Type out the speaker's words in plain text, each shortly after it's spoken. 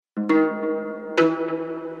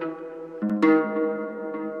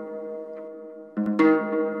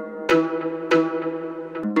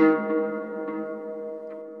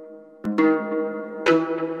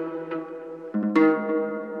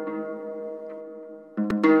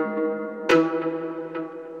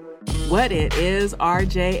What it is,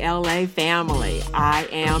 RJLA family. I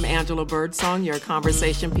am Angela Birdsong, your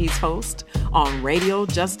conversation piece host on Radio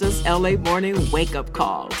Justice LA Morning Wake Up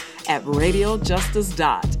Call at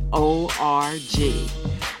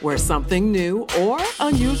radiojustice.org, where something new or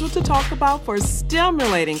unusual to talk about for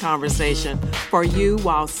stimulating conversation for you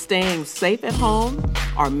while staying safe at home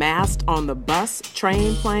or masked on the bus,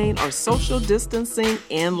 train, plane, or social distancing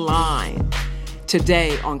in line.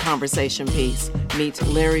 Today on Conversation Piece, meet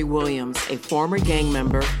Larry Williams, a former gang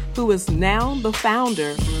member who is now the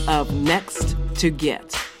founder of Next to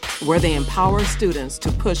Get, where they empower students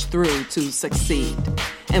to push through to succeed.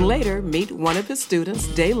 And later, meet one of his students,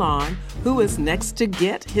 Daylon, who is next to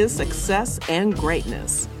get his success and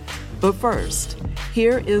greatness. But first,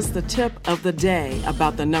 here is the tip of the day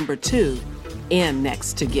about the number 2 in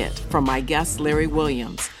Next to Get from my guest, Larry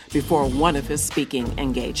Williams, before one of his speaking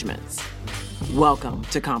engagements. Welcome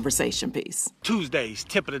to Conversation Piece. Tuesday's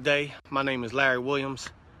tip of the day. My name is Larry Williams.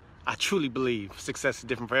 I truly believe success is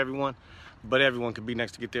different for everyone, but everyone can be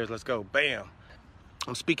next to get theirs. Let's go. Bam.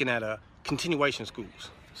 I'm speaking at continuation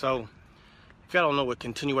schools. So if y'all don't know what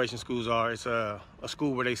continuation schools are, it's a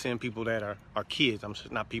school where they send people that are kids. I'm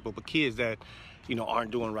not people, but kids that,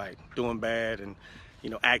 aren't doing right, doing bad, and,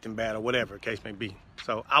 acting bad or whatever the case may be.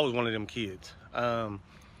 So I was one of them kids. And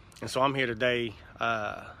so I'm here today,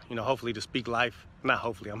 hopefully to speak life. Not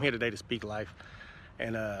hopefully, I'm here today to speak life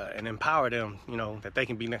and empower them, that they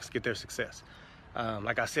can be next to get their success.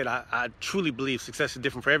 Like I said, I truly believe success is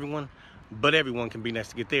different for everyone, but everyone can be next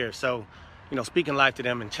to get theirs. So, speaking life to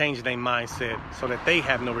them and changing their mindset so that they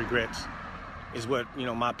have no regrets is what,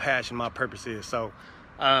 my passion, my purpose is. So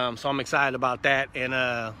I'm excited about that.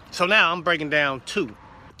 And so now I'm breaking down 2.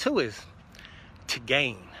 2 is to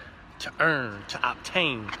gain, to earn, to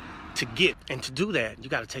obtain, to get. And to do that, you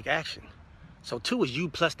got to take action. So 2 is you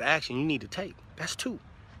plus the action you need to take. That's 2.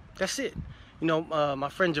 That's it. My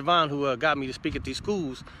friend Javon, who got me to speak at these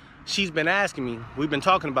schools, she's been asking me, we've been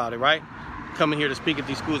talking about it, right? Coming here to speak at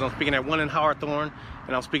these schools. I'm speaking at one in Hawthorne,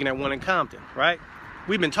 and I'm speaking at one in Compton, right?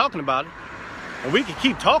 We've been talking about it, and we can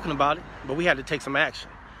keep talking about it, but we had to take some action.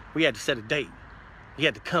 We had to set a date. You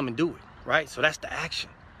had to come and do it, right? So that's the action.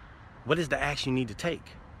 What is the action you need to take?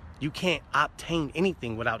 You can't obtain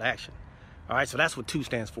anything without action. All right, so that's what 2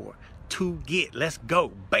 stands for. To get. Let's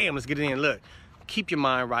go. Bam, let's get it in. Look, keep your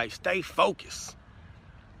mind right. Stay focused.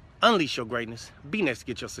 Unleash your greatness. Be next to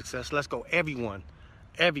get your success. Let's go. Everyone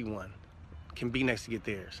can be next to get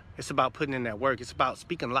theirs. It's about putting in that work. It's about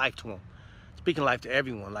speaking life to them. Speaking life to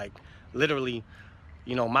everyone. Like, literally,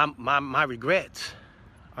 my regrets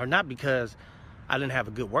are not because I didn't have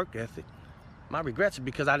a good work ethic. My regrets are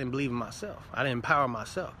because I didn't believe in myself. I didn't empower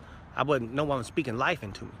myself. No one was speaking life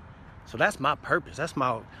into me. So that's my purpose. That's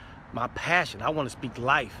my passion. I want to speak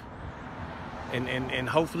life. And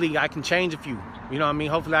hopefully I can change a few. You know what I mean?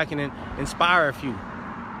 Hopefully I can inspire a few.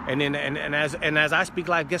 And as I speak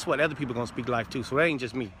life, guess what? Other people are going to speak life too. So it ain't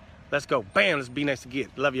just me. Let's go. Bam, let's be next to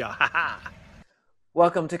get. Love y'all. Ha ha.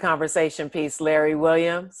 Welcome to Conversation Piece, Larry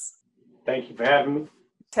Williams. Thank you for having me.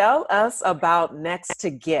 Tell us about Next to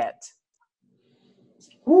Get.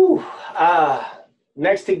 Whew.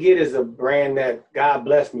 Next to Get is a brand that God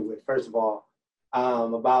blessed me with, first of all.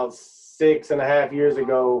 About 6.5 years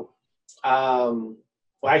ago,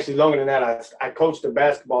 actually longer than that, I coached a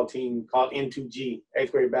basketball team called N2G,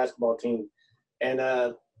 8th grade basketball team. And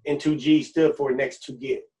N2G stood for Next to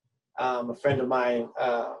Get. A friend of mine,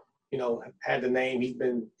 had the name.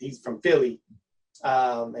 He's from Philly.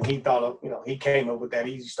 And he thought he came up with that.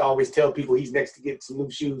 He used to always tell people he's next to get some new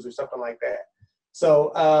shoes or something like that.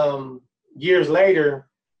 So years later,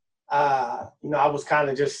 I was kind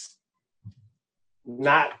of just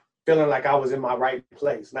not feeling like I was in my right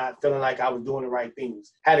place, not feeling like I was doing the right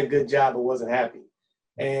things. Had a good job, but wasn't happy.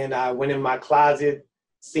 And I went in my closet,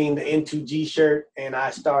 seen the N2G shirt, and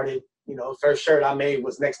I started, first shirt I made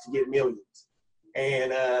was Next to Get Millions.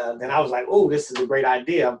 And then I was like, oh, this is a great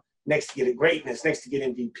idea. Next to get a greatness, next to get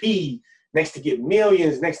MVP, next to get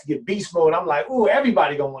millions, next to get beast mode. I'm like, ooh,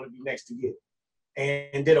 everybody gonna want to be next to get.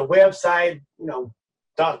 And did a website,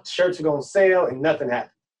 thought shirts were gonna sell, and nothing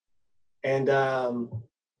happened. And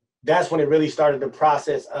that's when it really started the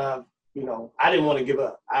process of, I didn't want to give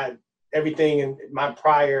up. Everything in my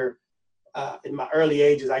in my early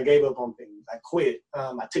ages, I gave up on things. I quit.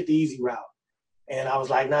 I took the easy route. And I was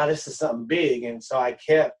like, nah, this is something big. And so I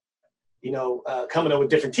kept, coming up with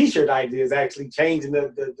different T-shirt ideas, actually changing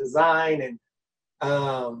the design.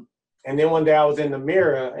 And then one day I was in the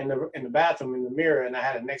mirror, in the bathroom, in the mirror, and I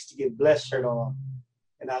had a Next to Get Blessed shirt on.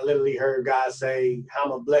 And I literally heard God say, how I'm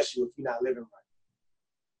going to bless you if you're not living right.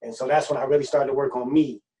 And so that's when I really started to work on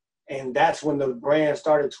me. And that's when the brand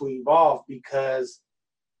started to evolve, because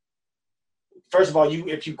first of all,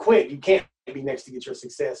 if you quit, you can't be Next to Get Your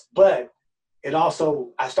Success. But it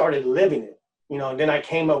also, I started living it, and then I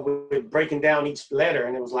came up with breaking down each letter,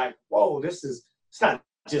 and it was like, whoa, it's not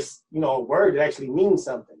just, a word. It actually means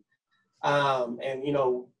something. And,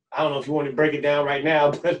 I don't know if you want to break it down right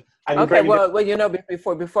now, but I can break it down.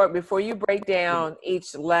 Well, before you break down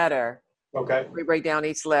each letter, okay. We break down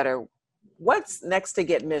each letter. What's Next to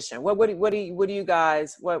Get mission? What do you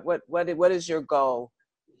guys, what is your goal?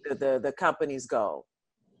 The company's goal?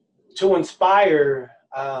 To inspire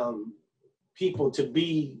people to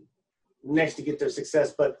be next to get their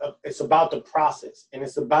success, but it's about the process, and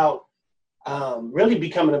it's about really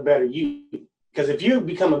becoming a better you. Because if you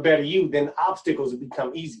become a better you, then obstacles will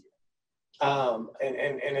become easier. And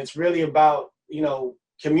it's really about,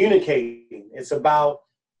 communicating. It's about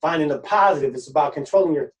finding the positive. It's about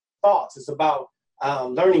controlling your thoughts. It's about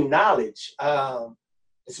learning knowledge.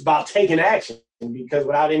 It's about taking action, because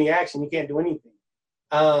without any action, you can't do anything.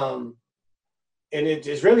 And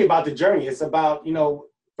it's really about the journey. It's about,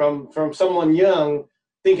 from someone young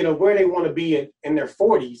thinking of where they want to be in their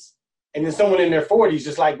 40s. And then someone in their 40s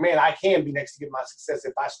just like, man, I can be next to get my success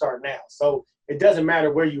if I start now. So it doesn't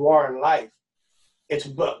matter where you are in life.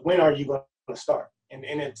 But when are you going to start? And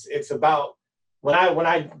it's about, when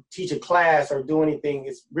I teach a class or do anything,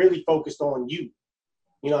 it's really focused on you.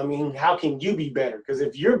 How can you be better? Because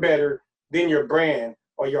if you're better, then your brand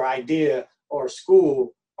or your idea or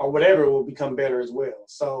school or whatever will become better as well.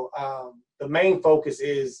 So the main focus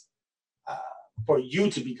is for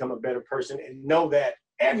you to become a better person and know that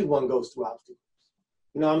everyone goes through obstacles.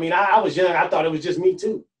 I was young. I thought it was just me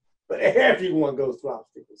too, but everyone goes through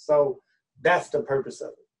obstacles. So that's the purpose of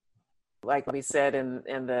it. Like we said in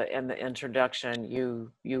the introduction,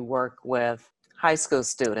 you work with high school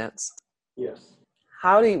students. Yes.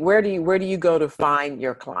 Where do you go to find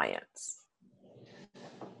your clients?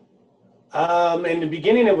 In the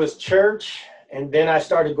beginning, it was church, and then I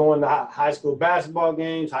started going to high school basketball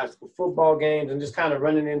games, high school football games, and just kind of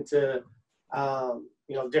running into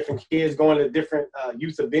different kids, going to different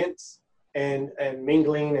youth events and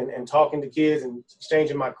mingling and talking to kids and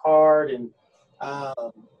exchanging my card and,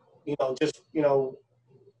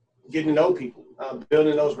 getting to know people,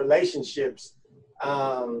 building those relationships.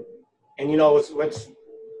 I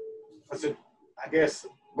guess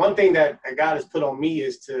one thing that God has put on me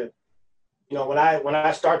is to, when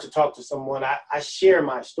I start to talk to someone, I share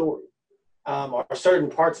my story or certain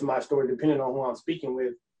parts of my story, depending on who I'm speaking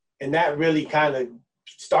with. And that really kind of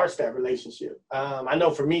starts that relationship. I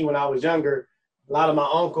know for me, when I was younger, a lot of my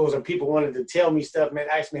uncles or people wanted to tell me stuff, man,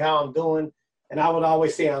 ask me how I'm doing. And I would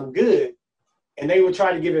always say I'm good. And they would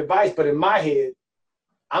try to give advice. But in my head,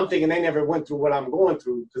 I'm thinking they never went through what I'm going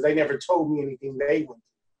through, because they never told me anything they went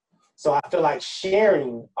through. So I feel like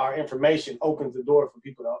sharing our information opens the door for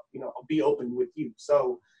people to, be open with you.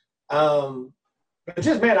 So, but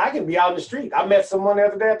just, man, I can be out in the street. I met someone the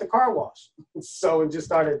other day at the car wash. So it just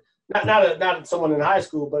started, not someone in high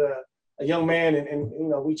school, but a young man, and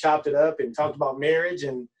we chopped it up and talked about marriage.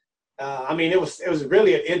 And it was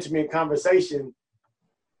really an intimate conversation.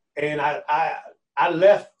 And I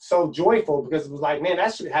left so joyful, because it was like, man,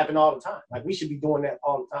 that should happen all the time. Like, we should be doing that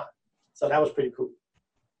all the time. So that was pretty cool.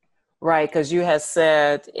 Right, because you had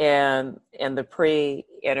said in the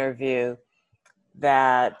pre-interview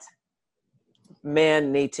that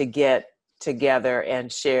men need to get together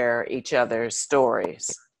and share each other's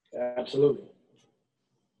stories. Absolutely.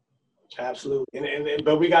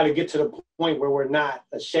 But we got to get to the point where we're not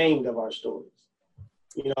ashamed of our stories.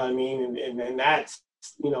 You know what I mean? And that's,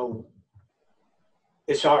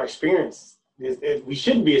 it's our experience. We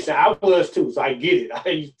shouldn't be ashamed. I was too, so I get it. I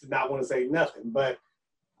used to not want to say nothing, but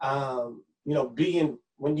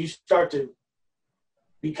when you start to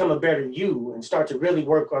become a better you and start to really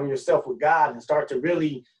work on yourself with God and start to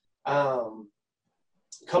really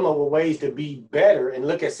come up with ways to be better and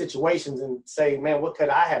look at situations and say, man, what could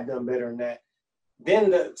I have done better than that?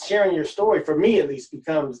 Then sharing your story, for me at least,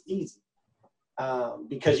 becomes easy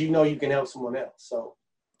because you can help someone else. So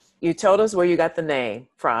you told us where you got the name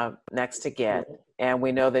from, Next to Get, and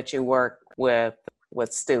we know that you work with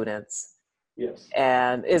students. Yes.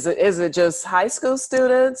 And is it just high school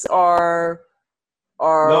students or?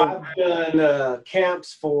 No, I've done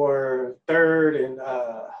camps for 3rd and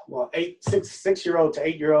 6-year-old to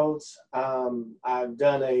 8-year-olds. I've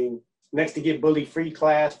done a Next to Get Bully Free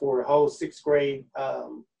class for a whole 6th grade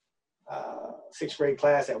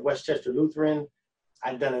class at Westchester Lutheran.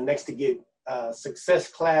 I've done a Next to Get Success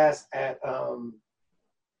class at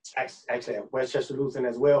actually at Westchester Lutheran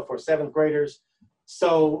as well for 7th graders.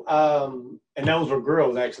 So, and those were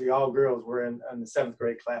girls, actually. All girls were in the 7th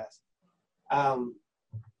grade class.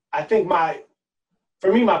 I think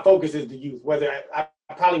for me, my focus is the youth. Whether I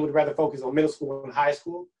probably would rather focus on middle school and high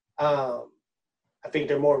school. I think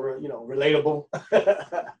they're more, relatable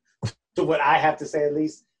to what I have to say, at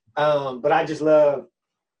least. But I just love,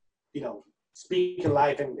 speaking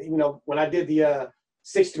life. And, when I did the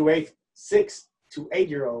 6 to 8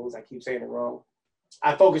 year olds, I keep saying it wrong,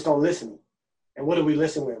 I focused on listening. And what do we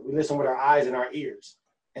listen with? We listen with our eyes and our ears.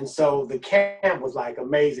 And so the camp was like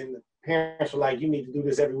amazing. The parents were like, you need to do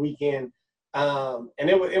this every weekend. And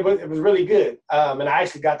it was really good. And I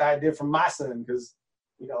actually got the idea from my son because,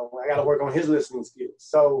 I got to work on his listening skills.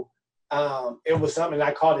 So it was something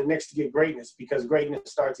I called it Next to Get Greatness, because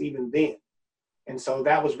greatness starts even then. And so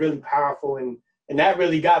that was really powerful. And that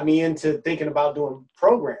really got me into thinking about doing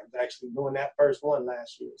programs, actually doing that first one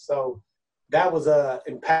last year. So that was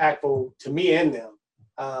impactful to me and them,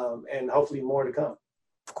 and hopefully more to come.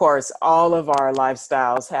 Of course, all of our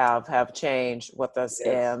lifestyles have changed with us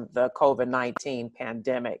in the COVID-19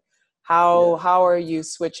 pandemic. How are you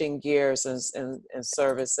switching gears and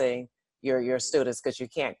servicing your students, because you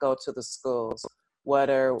can't go to the schools? What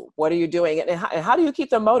are you doing, and how do you keep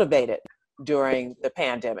them motivated during the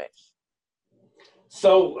pandemic?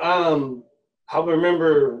 So I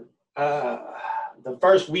remember the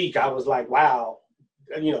first week I was like, wow,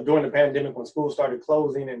 during the pandemic when schools started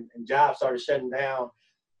closing and jobs started shutting down,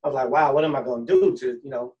 I was like, wow, what am I going to do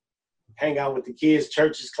to, hang out with the kids?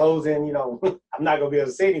 Church is closing, I'm not going to be able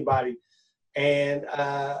to see anybody. And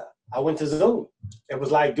I went to Zoom. It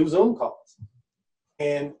was like, do Zoom calls.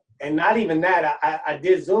 And not even that, I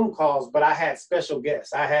did Zoom calls, but I had special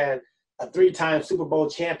guests. I had a 3-time Super Bowl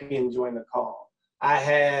champion join the call. I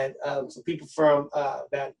had some people from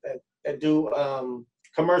that do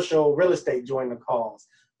commercial real estate join the calls.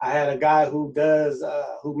 I had a guy who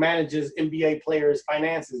manages NBA players'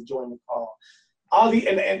 finances join the call.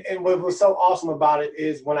 And what was so awesome about it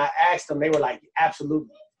is when I asked them, they were like,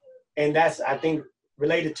 absolutely. And that's, I think,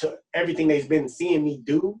 related to everything they've been seeing me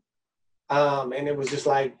do. And it was just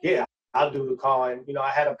like, yeah, I'll do the call. And, I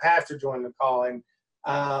had a pastor join the call.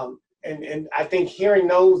 And I think hearing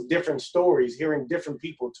those different stories, hearing different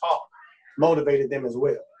people talk, motivated them as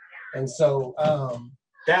well. And so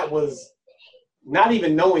that was not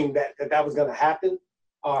even knowing that was going to happen,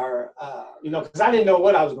 or, because I didn't know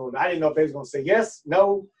what I was going to do. I didn't know if they was going to say yes,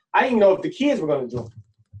 no. I didn't know if the kids were going to join.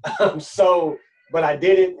 But I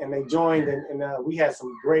did it, and they joined, and we had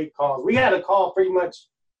some great calls. We had a call pretty much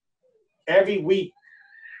every week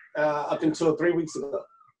up until 3 weeks ago.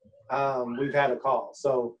 We've had a call.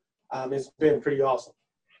 So it's been pretty awesome.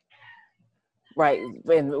 Right.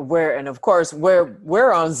 And of course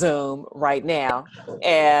we're on Zoom right now,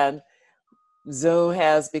 and Zoom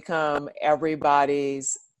has become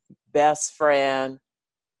everybody's best friend,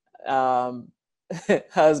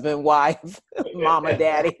 husband, wife, mama,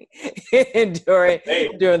 daddy, during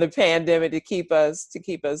the pandemic, to keep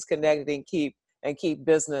us connected and keep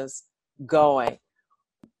business going.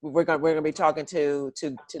 We're gonna be talking to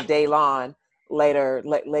Daylon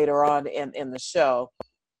later on in the show,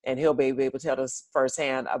 and he'll be able to tell us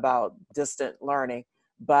firsthand about distant learning.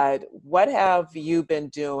 But what have you been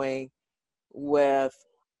doing with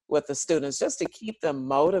the students just to keep them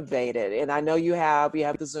motivated? And I know you have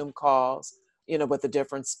the Zoom calls, with the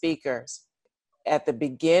different speakers. At the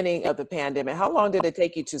beginning of the pandemic, how long did it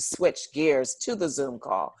take you to switch gears to the Zoom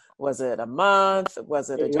call? Was it a month? Was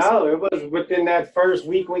it No, it was within that first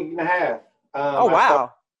week and a half. Oh,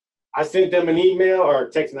 wow. I sent them an email or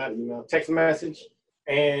text message,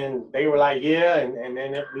 and they were like, yeah, and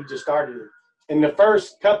then we just started it. And the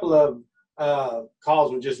first couple of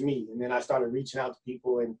calls were just me, and then I started reaching out to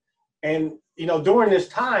people, and during this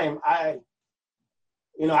time, I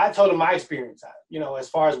told them my experience, as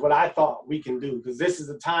far as what I thought we can do, because this is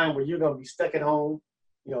a time where you're going to be stuck at home,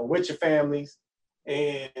 with your families,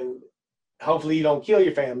 and hopefully you don't kill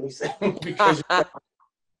your families because.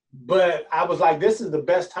 But I was like, this is the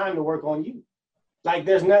best time to work on you. Like,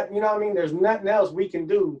 there's nothing, there's nothing else we can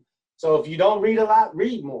do. So if you don't read a lot,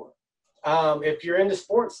 read more. If you're into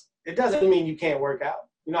sports, it doesn't mean you can't work out.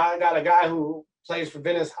 I got a guy who plays for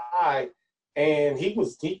Venice High, and he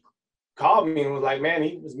called me and was like, man,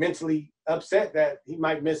 he was mentally upset that he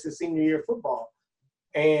might miss his senior year of football.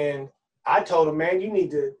 And I told him, man, you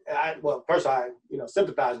need to, first I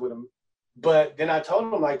sympathize with him. But then I told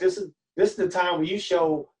him, like, this is the time where you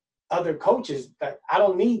show other coaches that I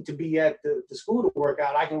don't need to be at the school to work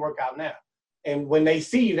out. I can work out now. And when they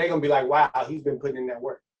see you, they're going to be like, wow, he's been putting in that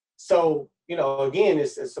work. So, again,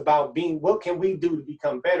 it's about what can we do to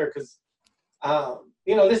become better? Because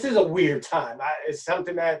this is a weird time. It's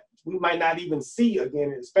something that we might not even see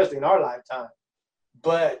again, especially in our lifetime.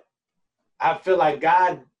 But I feel like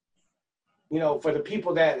God, for the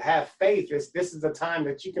people that have faith, this is a time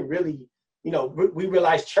that you can really, we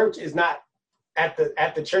realize church is not at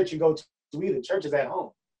the church you go to either. Church is at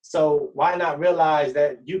home. So why not realize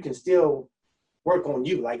that you can still work on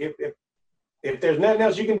you? Like if there's nothing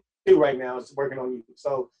else you can do right now, it's working on you.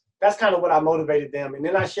 So that's kind of what I motivated them. And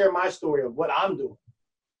then I share my story of what I'm doing.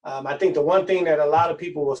 I think the one thing that a lot of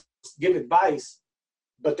people will give advice,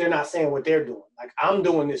 but they're not saying what they're doing. Like, I'm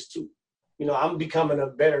doing this too. I'm becoming a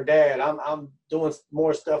better dad. I'm doing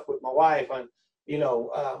more stuff with my wife.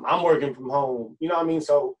 I'm working from home. You know what I mean?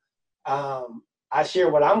 So I share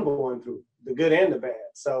what I'm going through, the good and the bad.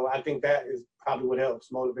 So I think that is probably what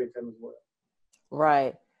helps motivate them as well.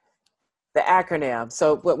 Right. The acronym.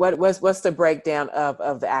 So what's the breakdown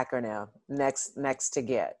of the acronym? Next to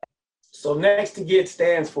get. So next to get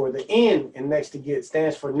stands for the N, and next to get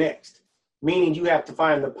stands for next, meaning you have to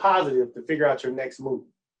find the positive to figure out your next move,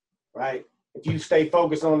 right? If you stay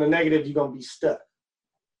focused on the negative, you're going to be stuck.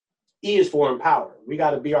 E is for empower. We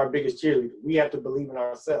got to be our biggest cheerleader. We have to believe in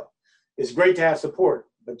ourselves. It's great to have support,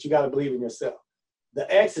 but you got to believe in yourself.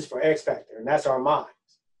 The X is for X factor, and that's our minds.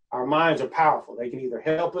 Our minds are powerful. They can either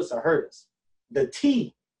help us or hurt us. The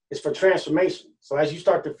T is for transformation. So as you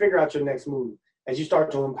start to figure out your next move, as you start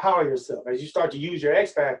to empower yourself, as you start to use your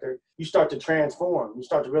X factor, you start to transform. You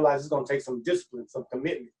start to realize it's going to take some discipline, some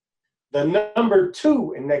commitment. The number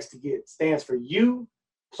 2 in next to get stands for you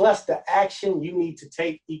plus the action you need to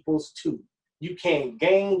take equals 2. You can't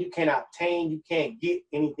gain, you can't obtain, you can't get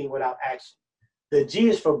anything without action. The G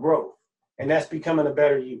is for growth, and that's becoming a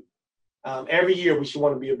better you. Every year we should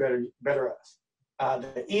want to be a better us.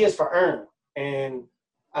 The E is for earn. And,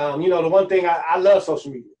 the one thing, I love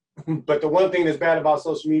social media. But the one thing that's bad about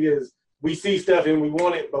social media is we see stuff and we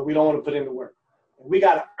want it, but we don't want to put in the work. And we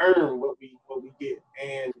got to earn what we get.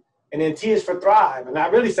 And then T is for thrive. And I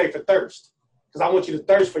really say for thirst, because I want you to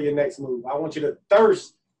thirst for your next move. I want you to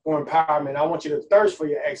thirst for empowerment. I want you to thirst for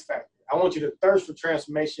your X factor. I want you to thirst for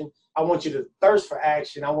transformation. I want you to thirst for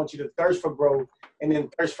action. I want you to thirst for growth, and then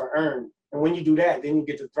thirst for earn. And when you do that, then you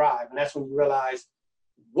get to thrive. And that's when you realize,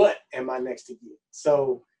 what am I next to get?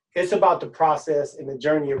 So it's about the process and the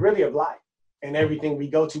journey of life and everything we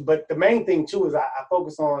go to. But the main thing too is I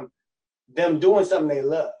focus on them doing something they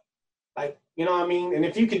love. Like, you know what I mean? And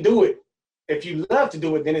if you can do it, if you love to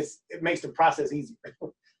do it, then it makes the process easier.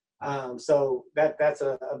 So that's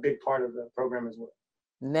a big part of the program as well.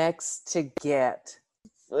 Next to get.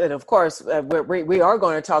 And of course, we are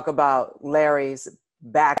going to talk about Larry's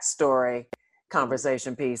backstory,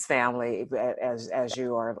 conversation piece, family, as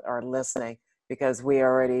you are listening. Because we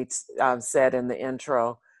already said in the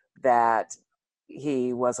intro that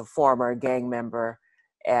he was a former gang member,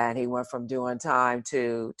 and he went from doing time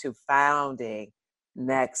to founding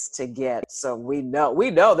Next to Get. So we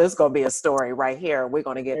know there's going to be a story right here. We're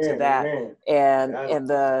going to get to that and in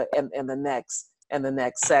the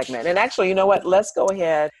next segment. And actually, you know what? Let's go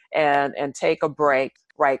ahead and take a break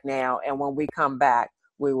right now. And when we come back,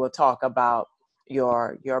 we will talk about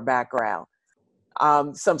your background.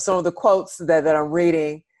 Some of the quotes that I'm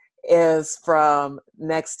reading is from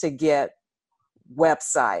Next to Get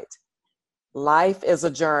website. Life is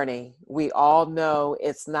a journey. We all know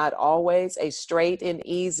it's not always a straight and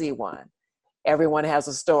easy one. Everyone has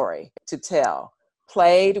a story to tell,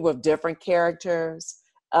 played with different characters,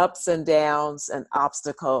 ups and downs, and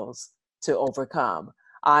obstacles to overcome.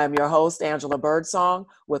 I am your host, Angela Birdsong,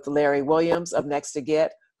 with Larry Williams of Next to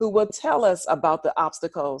Get, who will tell us about the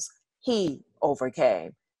obstacles he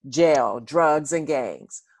overcame, jail, drugs, and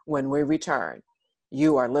gangs. When we return,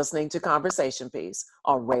 you are listening to Conversation Piece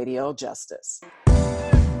on Radio Justice.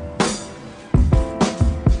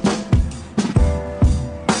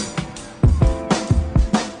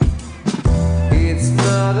 It's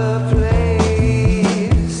not a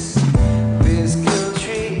place. This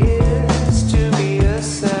country is to me a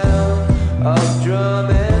sound of drum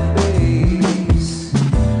and bass.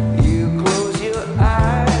 You close your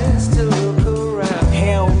eyes to look around.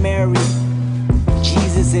 Hail Mary,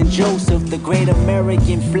 Jesus and Joseph, the great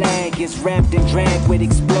American flag is wrapped and dragged with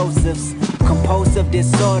explosives. Compulsive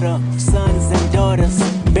disorder, sons and daughters,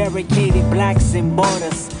 barricaded blacks and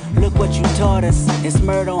borders. Look what you taught us. It's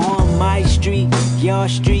murder on my street, your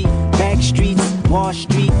street, back streets, Wall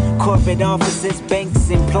Street, corporate offices, banks,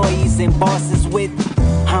 employees, and bosses with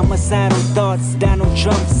homicidal thoughts. Donald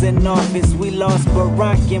Trump's in office. We lost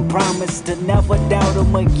Barack and promised to never doubt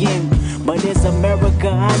him again. But is America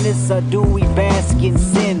honest, or do we bask in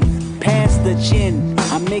sin? Pass the gin,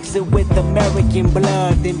 I mix it with American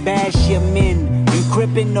blood, then bash your men. You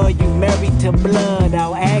crippin' or you married to blood?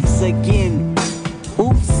 I'll ask again.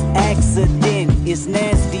 Oops, accident. It's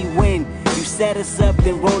nasty when you set us up,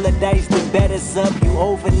 then roll the dice to bet us up. You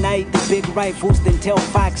overnight the big rifles, then tell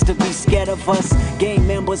Fox to be scared of us. Gang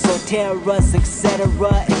members or terror us, etc.,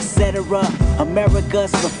 etc.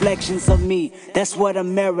 America's reflections of me. That's what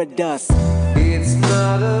America does. It's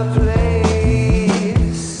not a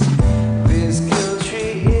place. This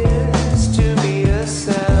country is to me a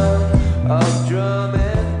sound of drum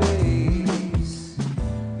and bass.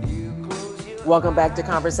 Welcome back to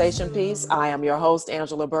Conversation Piece. I am your host,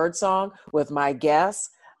 Angela Birdsong, with my guests,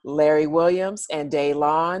 Larry Williams and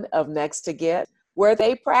Daylon of Next to Get, where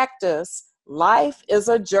they practice life is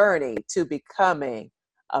a journey to becoming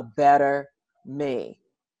a better me.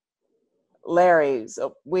 Larry,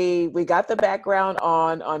 so we got the background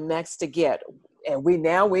on Next to Get, and we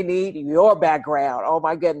need your background. Oh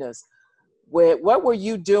my goodness. What were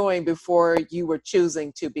you doing before you were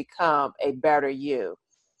choosing to become a better you?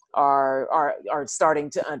 Are starting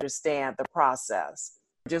to understand the process.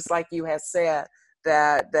 Just like you had said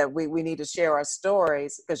that we need to share our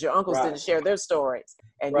stories because your uncles didn't share their stories.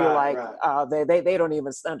 And you're like, they don't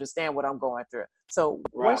even understand what I'm going through. So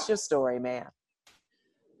what's your story, man?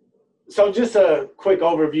 So just a quick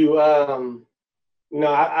overview. I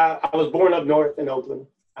was born up north in Oakland.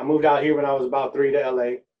 I moved out here when I was about 3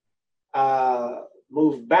 to LA.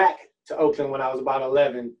 Moved back to Oakland when I was about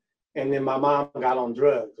 11. And then my mom got on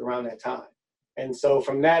drugs around that time. And so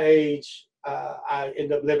from that age, I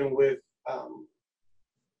ended up living with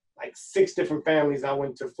like 6 different families. I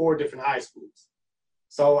went to 4 different high schools.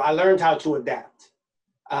 So I learned how to adapt.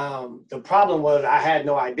 The problem was I had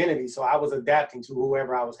no identity, so I was adapting to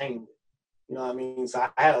whoever I was hanging with. You know what I mean? So I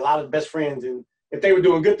had a lot of best friends, and if they were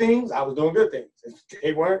doing good things, I was doing good things. If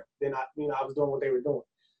they weren't, then I was doing what they were doing.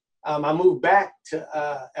 I moved back to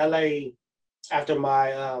LA after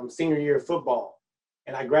my senior year of football,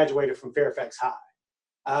 and I graduated from Fairfax High.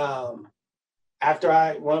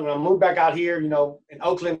 When I moved back out here, in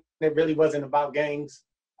Oakland, it really wasn't about gangs.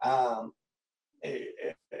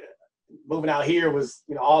 Moving out here was,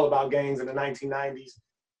 all about gangs in the 1990s.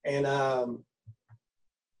 And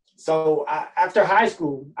so after high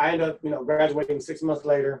school, I ended up, graduating 6 months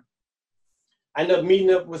later. I ended up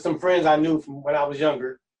meeting up with some friends I knew from when I was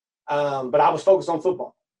younger, but I was focused on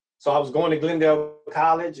football. So I was going to Glendale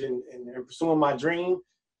College and pursuing my dream.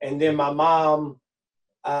 And then my mom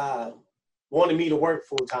wanted me to work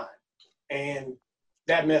full time. And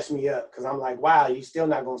that messed me up because I'm like, wow, you're still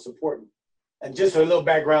not going to support me. And just for a little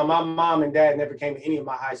background, my mom and dad never came to any of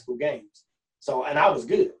my high school games. And I was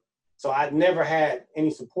good. So I never had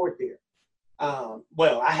any support there.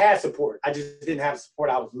 Well, I had support. I just didn't have the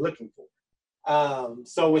support I was looking for.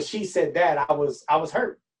 So when she said that, I was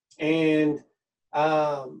hurt. And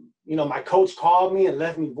my coach called me and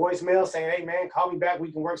left me voicemail saying, hey, man, call me back.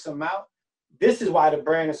 We can work something out. This is why the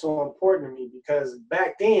brand is so important to me, because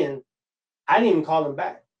back then, I didn't even call him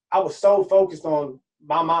back. I was so focused on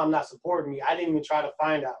my mom not supporting me, I didn't even try to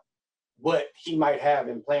find out what he might have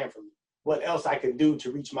in plan for me, what else I could do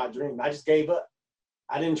to reach my dream. I just gave up.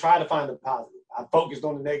 I didn't try to find the positive. I focused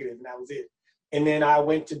on the negative, and that was it. And then I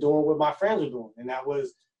went to doing what my friends were doing, and that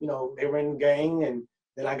was, they were in the gang, and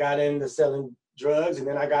then I got into selling drugs, and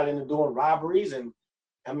then I got into doing robberies. And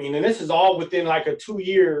this is all within like a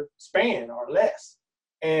 2-year span or less.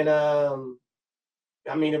 And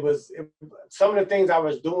some of the things I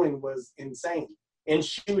was doing was insane. In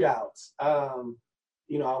shootouts, I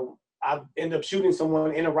ended up shooting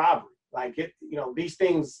someone in a robbery. Like these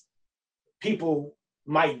things people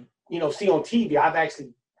might, see on TV. I've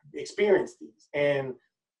actually experienced these. And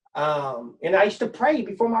I used to pray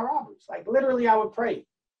before my robberies. Like literally I would pray.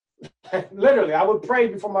 Literally, I would pray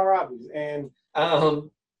before my robberies. And I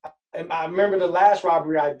remember the last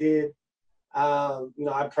robbery I did,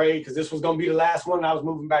 I prayed because this was going to be the last one. And I was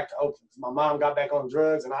moving back to Oakland. My mom got back on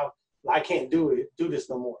drugs, and I can't do this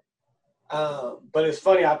no more. But it's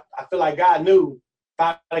funny. I feel like God knew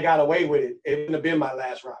if I got away with it, it wouldn't have been my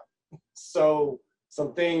last robbery. So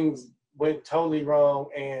some things went totally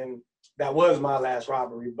wrong, and that was my last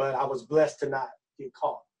robbery. But I was blessed to not get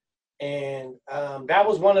caught. And that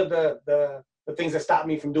was one of the things that stopped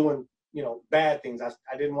me from doing, bad things. I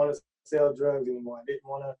didn't want to sell drugs anymore. I didn't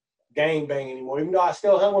want to gang bang anymore. Even though I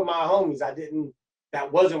still hung with my homies,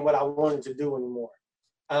 that wasn't what I wanted to do anymore.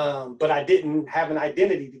 But I didn't have an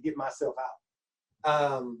identity to get myself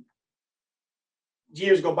out.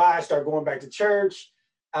 Years go by, I started going back to church.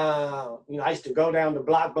 I used to go down the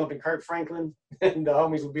block bumping Kirk Franklin, and the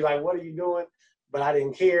homies would be like, what are you doing? But I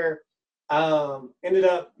didn't care. Ended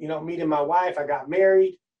up, meeting my wife. I got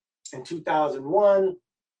married in 2001.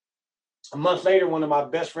 a month later, one of my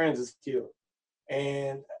best friends is killed.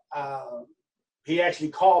 And he actually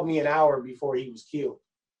called me an hour before he was killed.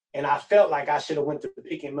 And I felt like I should have went to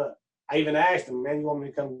pick him up. I even asked him, man, you want me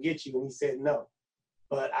to come get you? And he said no.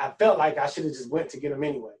 But I felt like I should have just went to get him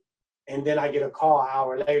anyway. And then I get a call an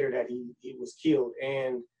hour later that he was killed.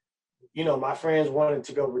 And, you know, my friends wanted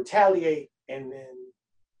to go retaliate. And then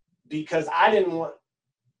because I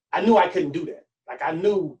knew I couldn't do that. Like I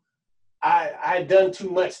knew I had done too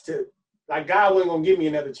much to, like God wasn't gonna give me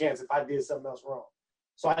another chance if I did something else wrong.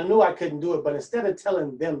 So I knew I couldn't do it. But instead of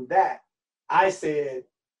telling them that, I said,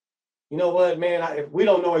 you know what, man, if we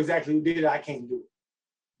don't know exactly who did it, I can't do it.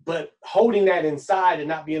 But holding that inside and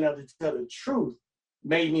not being able to tell the truth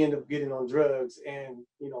made me end up getting on drugs and,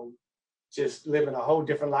 you know, just living a whole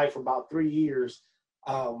different life for about 3 years.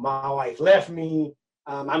 My wife left me.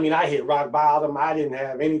 I mean, I hit rock bottom. I didn't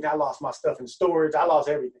have anything. I lost my stuff in storage. I lost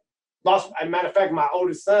everything. As a matter of fact, my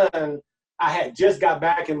oldest son, I had just got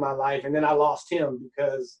back in my life, and then I lost him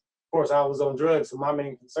because, of course, I was on drugs, so my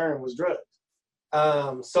main concern was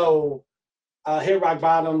drugs. So hit rock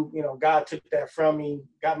bottom, you know, God took that from me,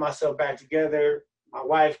 got myself back together. My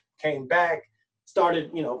wife came back, started,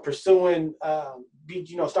 you know, pursuing,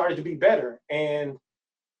 started to be better, and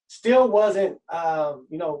still wasn't,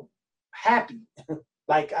 you know, happy.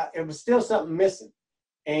 Like it was still something missing.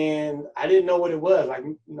 And I didn't know what it was. Like,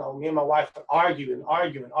 you know, me and my wife would argue.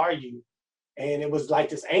 And it was like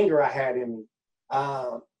this anger I had in me.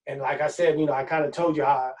 And like I said, you know, I kind of told you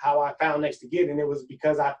how I found Next to Get, and it was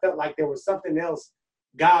because I felt like there was something else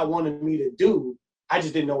God wanted me to do. I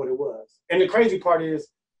just didn't know what it was. And the crazy part is,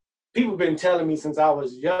 people have been telling me since I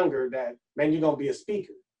was younger that, man, you're going to be a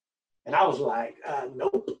speaker. And I was like,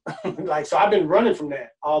 nope. Like, so I've been running from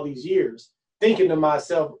that all these years, thinking to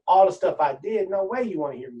myself, all the stuff I did, no way you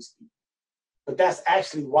want to hear me speak. But that's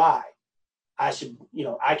actually why I should, you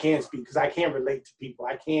know, I can speak, because I can relate to people.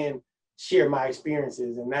 I can share my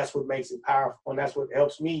experiences, and that's what makes it powerful, and that's what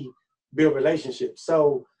helps me build relationships.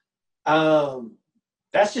 So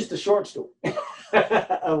that's just a short story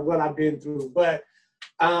of what I've been through. But,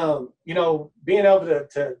 you know, being able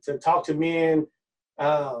to talk to men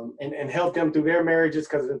and help them through their marriages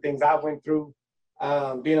because of the things I went through,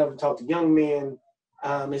 being able to talk to young men,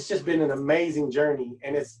 it's just been an amazing journey.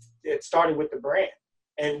 And it started with the brand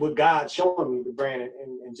and with God showing me the brand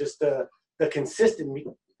and just the consistency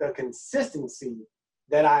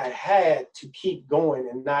that I had to keep going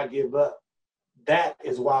and not give up. That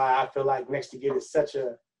is why I feel like Next to Get is such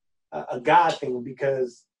a God thing,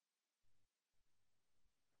 because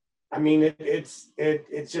I mean, it's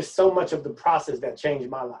just so much of the process that changed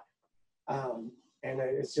my life. And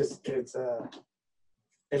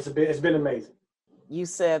it's been amazing. You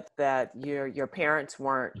said that your parents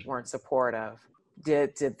weren't supportive.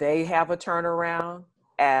 Did they have a turnaround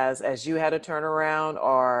as you had a turnaround,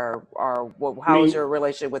 or how is your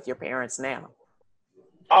relationship with your parents now?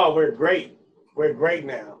 Oh, we're great. We're great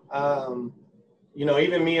now. You know,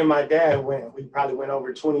 even me and my dad we probably went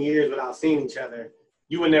over 20 years without seeing each other.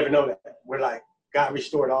 You would never know that. We're like, God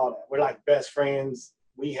restored all that. We're like best friends.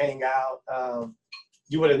 We hang out.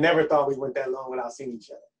 You would have never thought we went that long without seeing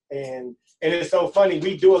each other. And it's so funny.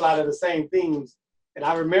 We do a lot of the same things. And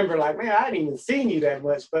I remember like, man, I hadn't even seen you that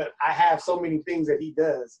much, but I have so many things that he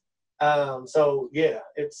does. So yeah,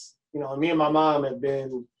 it's, you know, me and my mom have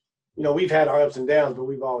been, you know, we've had our ups and downs, but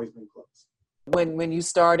we've always been close. When you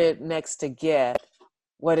started Next to Get,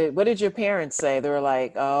 what did your parents say? They were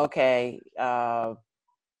like, oh, okay,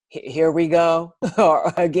 here we go,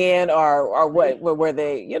 or again, or what were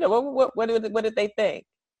they? You know, what did they think?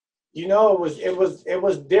 You know, it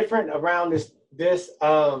was different around this.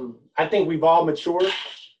 I think we've all matured.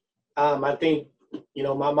 I think, you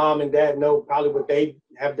know, my mom and dad know probably what they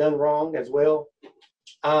have done wrong as well.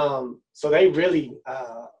 So they really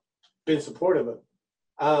been supportive of it.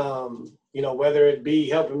 You know, whether it be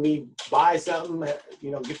helping me buy something,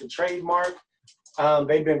 you know, get the trademark.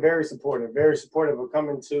 They've been very supportive of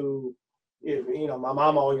coming to, you know, my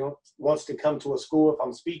mom always wants to come to a school if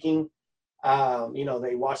I'm speaking. You know,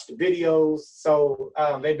 they watch the videos. So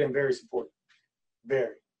they've been very supportive,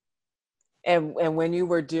 very. And when you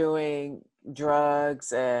were doing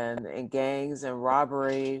drugs and gangs and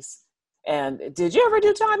robberies, and did you ever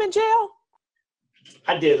do time in jail?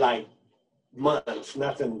 I did like months,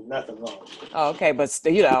 nothing wrong. Oh, okay, but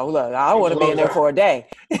you know, look, I want to be in there for a day.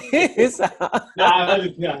 So. No, I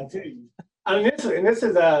tell you. I mean, this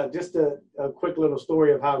is just a quick little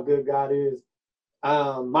story of how good God is.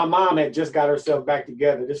 My mom had just got herself back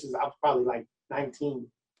together. I was probably like 19,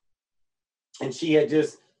 and she had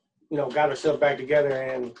just, you know, got herself back together.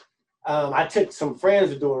 And I took some friends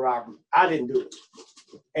to do a robbery. I didn't do it.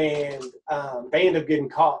 And they ended up getting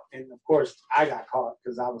caught. And of course, I got caught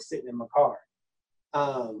because I was sitting in my car.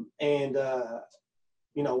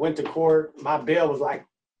 Went to court. My bail was like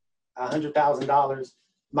 $100,000.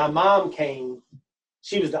 My mom came.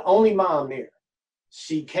 She was the only mom there.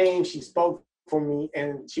 She came, she spoke for me,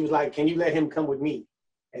 and she was like, can you let him come with me?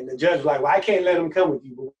 And the judge was like, well, I can't let him come with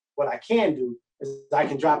you, but what I can do is I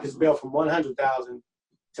can drop his bail from 100,000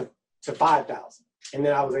 to 5,000. And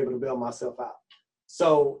then I was able to bail myself out.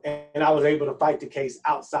 So, and I was able to fight the case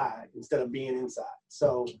outside instead of being inside.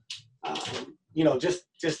 So,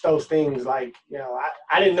 just those things, like,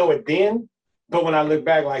 I didn't know it then, but when I look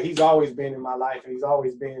back, like, he's always been in my life, and he's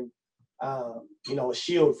always been, a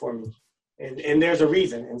shield for me. And there's a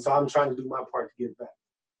reason. And so I'm trying to do my part to get back.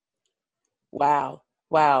 Wow.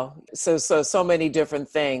 So many different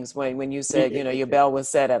things. When you said, your bail was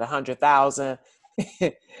set at 100,000,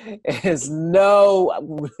 there's no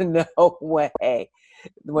way.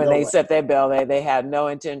 When they set their bail, they had no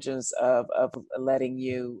intentions of letting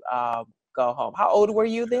you go home. How old were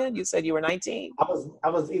you then? You said you were 19? I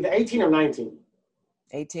was either 18 or 19.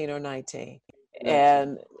 18 or 19.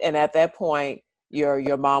 And at that point,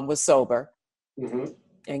 your mom was sober. Mm-hmm.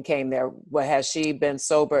 And came there. Well, has she been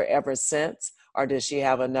sober ever since, or does she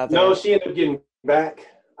have another? No, she ended up getting back.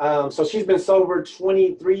 So she's been sober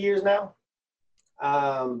 23 years now.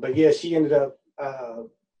 But yeah, she ended up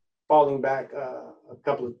falling back a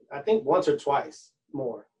couple of, I think once or twice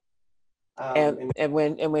more. And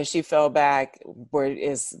when she fell back,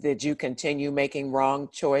 did you continue making wrong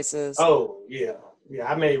choices? Oh yeah,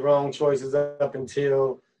 I made wrong choices up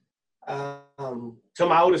until till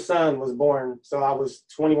my oldest son was born. So I was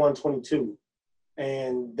 21, 22.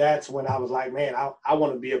 And that's when I was like, man, I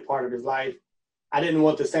want to be a part of his life. I didn't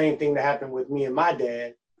want the same thing to happen with me and my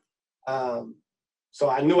dad. So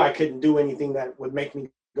I knew I couldn't do anything that would make me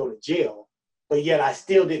go to jail, but yet I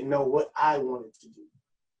still didn't know what I wanted to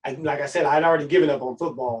do. Like I said, I'd already given up on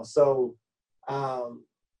football. So,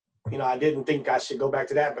 I didn't think I should go back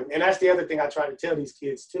to that. And that's the other thing I try to tell these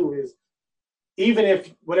kids too, is even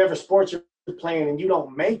if whatever sport you're playing and you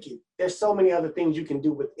don't make it, there's so many other things you can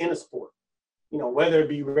do within a sport, whether it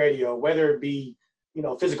be radio, whether it be,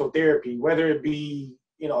 physical therapy, whether it be,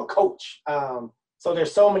 a coach. So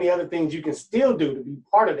there's so many other things you can still do to be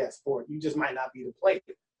part of that sport. You just might not be the player.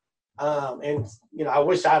 I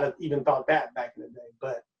wish I'd have even thought that back in the day,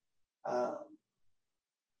 but,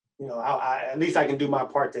 I at least I can do my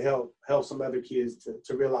part to help some other kids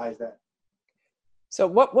to realize that. So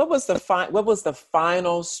what was the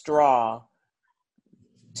final straw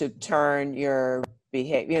to turn your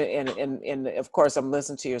behavior? And of course, I'm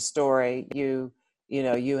listening to your story. You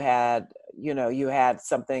had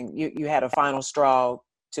something. You had a final straw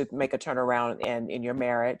to make a turnaround in your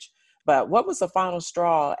marriage. But what was the final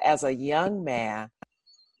straw as a young man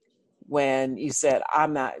when you said,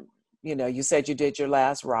 I'm not? You said you did your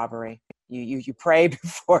last robbery. You prayed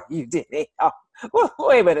before you did it. Well,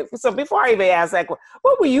 wait a minute. So before I even ask that,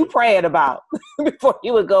 what were you praying about before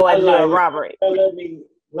you would go and do a robbery?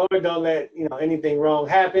 Lord, don't let anything wrong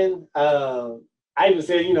happen. I even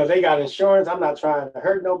said, they got insurance. I'm not trying to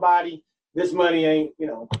hurt nobody. This money ain't,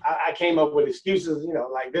 I came up with excuses,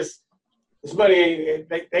 like this money ain't,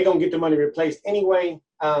 they gonna get the money replaced anyway.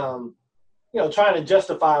 Trying to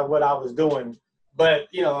justify what I was doing. But,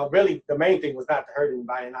 really the main thing was not to hurt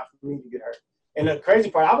anybody and not for me to get hurt. And the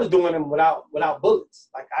crazy part, I was doing them without bullets.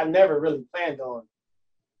 Like I never really planned on,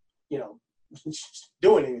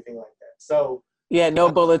 doing anything like that. So you had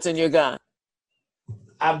no bullets in your gun.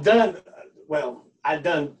 I've done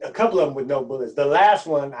a couple of them with no bullets. The last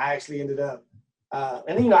one I actually ended up,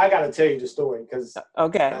 and I got to tell you the story because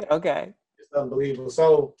okay, it's unbelievable.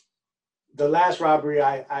 So the last robbery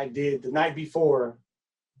I did the night before,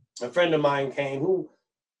 a friend of mine came who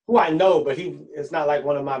I know, but it's not like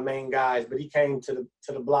one of my main guys, but he came to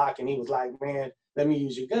the block and he was like, man, let me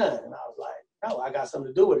use your gun. And I was like, no, I got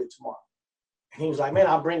something to do with it tomorrow. And he was like, man,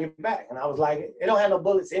 I'll bring it back. And I was like, it don't have no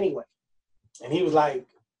bullets anyway. And he was like,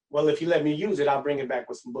 well, if you let me use it, I'll bring it back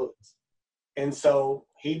with some bullets. And so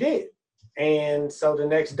he did. And so the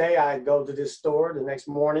next day I go to this store the next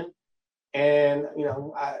morning and,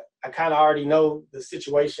 I kind of already know the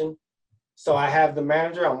situation. So I have the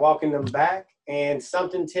manager, I'm walking them back and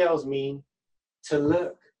something tells me to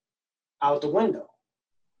look out the window.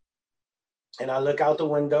 And I look out the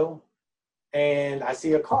window and I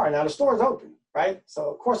see a car. Now the store is open, right? So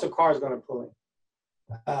of course a car is going to pull in.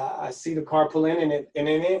 I see the car pull in and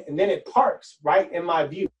then it parks right in my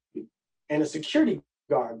view. And a security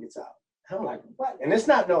guard gets out. And I'm like, what? And it's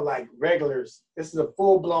not no like regulars. This is a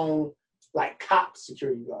full blown like cop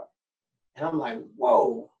security guard. And I'm like,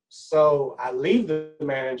 whoa. So I leave the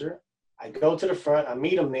manager. I go to the front. I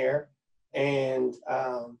meet him there, and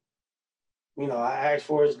I ask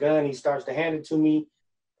for his gun. He starts to hand it to me.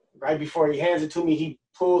 Right before he hands it to me, he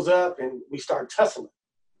pulls up, and we start tussling.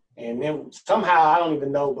 And then somehow, I don't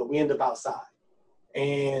even know, but we end up outside.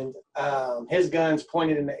 And his gun's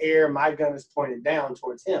pointed in the air. My gun is pointed down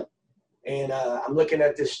towards him. And I'm looking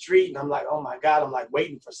at this street, and I'm like, oh my God! I'm like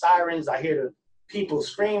waiting for sirens. I hear the people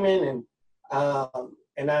screaming, and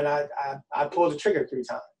then I pull the trigger 3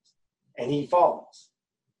 times, and he falls.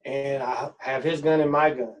 And I have his gun and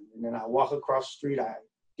my gun, and then I walk across the street. I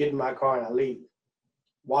get in my car and I leave.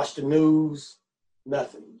 Watch the news,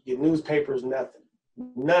 nothing. Get newspapers,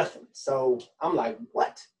 nothing. So I'm like,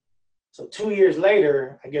 what? So 2 years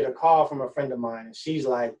later, I get a call from a friend of mine, and she's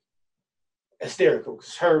like hysterical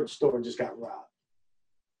because her store just got robbed.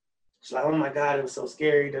 She's like, oh my God, it was so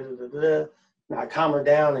scary. Da, da, da, da. And I calm her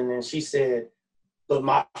down, and then she said, but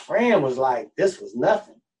my friend was like, this was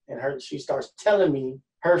nothing. And she starts telling me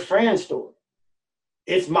her friend's story.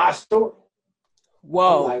 It's my story.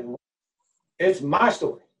 Whoa. I'm like, it's my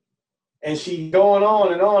story. And she going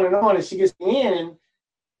on and on and on, and she gets in,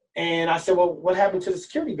 and I said, well, what happened to the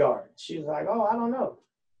security guard? She's like, oh, I don't know.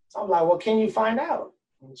 So I'm like, well, can you find out?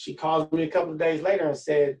 And she calls me a couple of days later and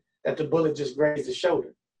said that the bullet just grazed the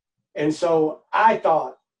shoulder. And so I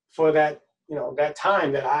thought for that, that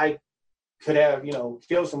time that I could have,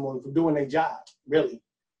 killed someone for doing their job, really.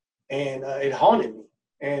 And it haunted me.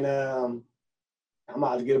 And I'm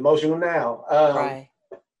about to get emotional now. Right.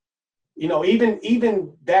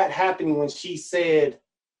 Even that happening when she said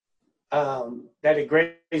that it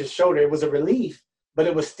grazed the shoulder, it was a relief, but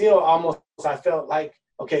it was still almost, I felt like,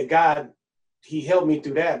 okay, God, he helped me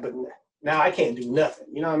through that, but now I can't do nothing.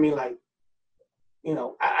 You know what I mean? Like,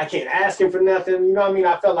 I can't ask him for nothing. You know what I mean?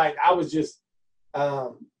 I felt like I was just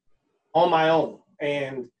on my own.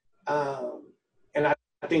 And I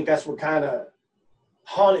think that's what kind of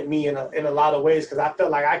haunted me in a lot of ways, because I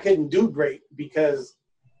felt like I couldn't do great because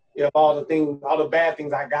of all the bad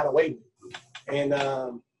things I got away with. And,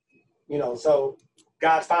 so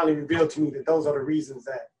God finally revealed to me that those are the reasons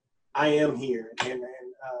that I am here. And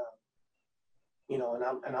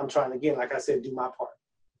I'm trying to, again, like I said, do my part.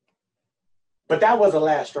 But that was the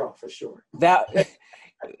last straw for sure. That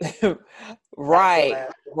right.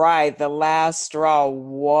 The last straw.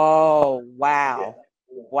 Whoa. Wow.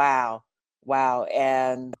 Yeah. Wow.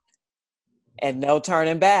 And no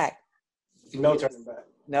turning back. No turning back.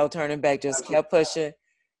 No turning back. Just Absolutely. kept pushing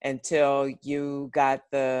until you got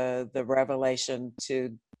the revelation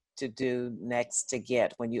to do next to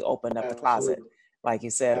get when you opened up the closet, like you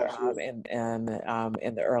said in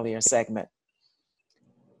the earlier segment.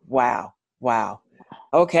 Wow.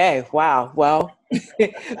 Okay. Wow. Well,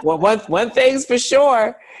 one thing's for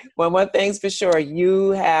sure. One thing's for sure. You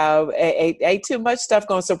have ain't too much stuff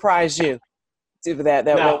gonna surprise you. That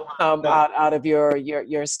will come out of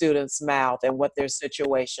your students' mouth and what their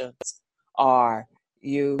situations are.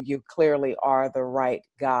 You clearly are the right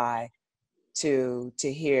guy to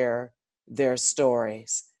hear their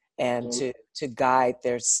stories and to guide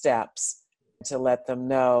their steps, to let them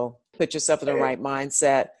know, put yourself in the right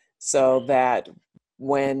mindset so that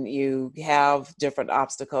when you have different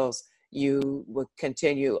obstacles, you will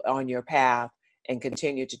continue on your path and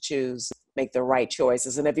continue to make the right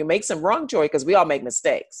choices. And if you make some wrong choice, because we all make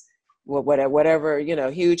mistakes, whatever,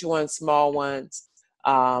 huge ones, small ones,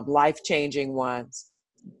 life-changing ones,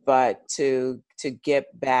 but to get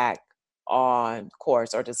back on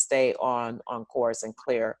course or to stay on course and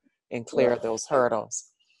clear those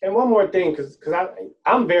hurdles. And one more thing, because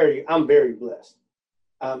I'm very blessed,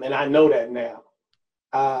 and I know that now.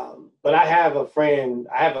 But I have a friend.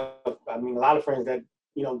 a lot of friends that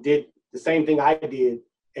did the same thing I did,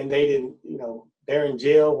 and they didn't. They're in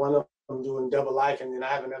jail. One of them doing double life, and then I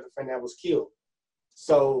have another friend that was killed.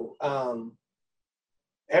 So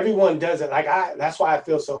everyone does it. That's why I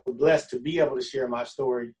feel so blessed to be able to share my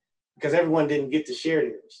story, because everyone didn't get to share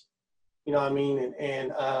theirs. You know what I mean?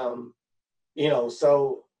 And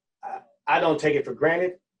so I don't take it for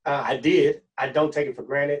granted. I did. I don't take it for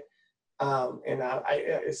granted. And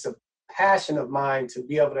it's a passion of mine to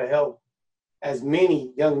be able to help as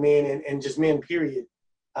many young men and just men, period,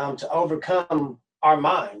 to overcome our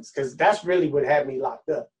minds, because that's really what had me locked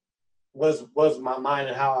up was my mind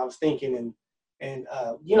and how I was thinking and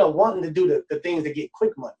wanting to do the things that get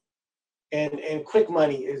quick money, and quick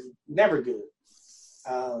money is never good.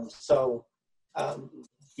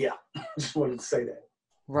 Just wanted to say that.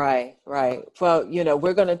 Right. Well,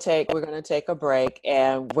 we're going to take a break,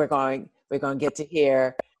 and we're going to get to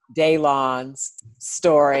hear Daylon's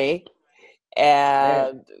story.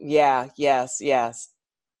 And yes.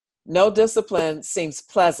 No discipline seems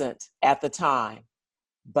pleasant at the time,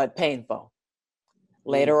 but painful.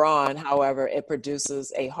 Later on, however, it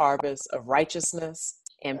produces a harvest of righteousness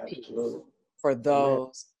and peace Absolutely. for Amen.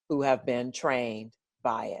 those who have been trained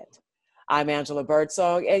by it. I'm Angela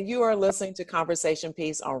Birdsong, and you are listening to Conversation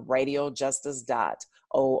Piece on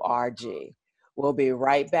radiojustice.org. We'll be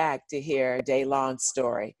right back to hear Daylon's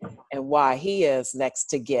story and why he is next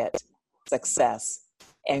to get success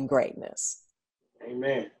and greatness.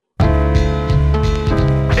 Amen.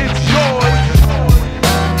 It's yours.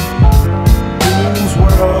 Whose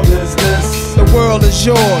world is this? The world is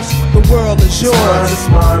yours. The world is yours. It's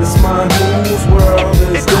mine, it's mine, it's mine. Whose world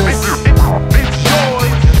is this? It's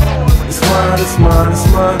yours. It's mine, it's mine, it's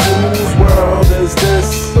mine. Whose world is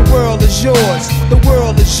this? The world is yours. The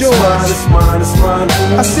world is yours. It's mine, it's mine, it's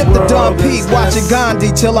mine. I sip the Don P, watching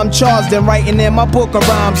Gandhi till I'm charged and writing in my book of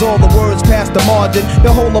rhymes. All the words past the margin.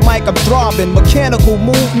 The whole of mic I'm throbbing. Mechanical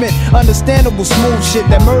movement, understandable smooth shit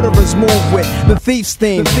that murderers move with. The thief's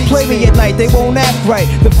theme. Play me at night, they won't act right.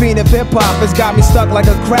 The fiend of hip hop has got me stuck like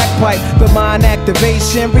a crack pipe. The mind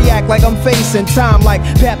activation, react like I'm facing time like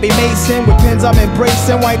Pappy Mason. With pins I'm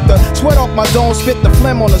embracing, wipe the sweat off my dome, spit the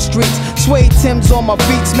phlegm on the streets. Suede Timbs on my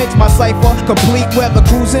beats makes my cipher complete. Weather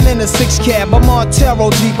cruising in a 6 cab, I'm on Taro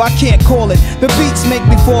Jeep, I can't call it. The beats make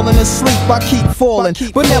me falling asleep, I keep falling,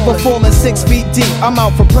 but never falling 6 feet deep. I'm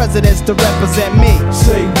out for presidents to represent me.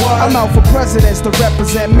 Say what? I'm out for presidents to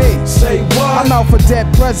represent me. Say what? I'm out for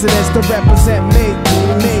dead presidents to represent me.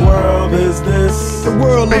 Whose world is this? The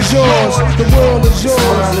world is yours. The world is It's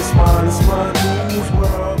mine, yours. it's mine, it's mine. Whose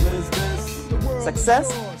world is this?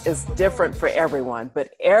 Success is different for everyone, but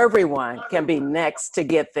everyone can be next to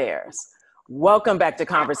get theirs. Welcome back to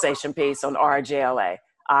Conversation Piece on RJLA.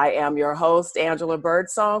 I am your host, Angela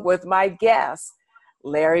Birdsong, with my guests,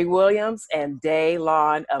 Larry Williams and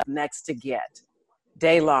Daylon of Next to Get.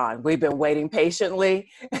 Daylon, we've been waiting patiently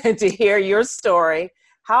to hear your story.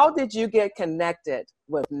 How did you get connected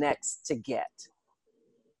with Next to Get?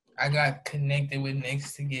 I got connected with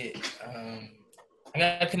Next to Get. I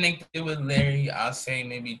got connected with Larry, I'll say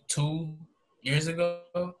maybe 2 years ago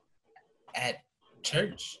at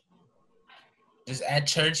church. Just at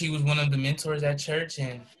church, he was one of the mentors at church,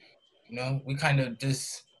 and we kind of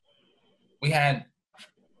just we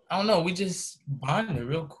just bonded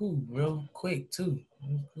real cool, real quick too. It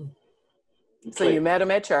was cool. So you met him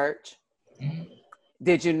at church. Mm-hmm.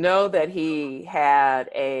 Did you know that he had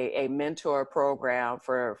a mentor program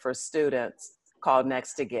for students called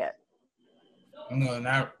Next to Get? No,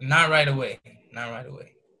 not right away. Not right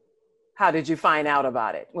away. How did you find out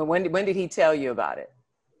about it? When did he tell you about it?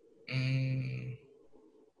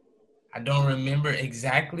 I don't remember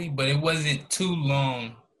exactly, but it wasn't too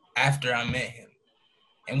long after I met him.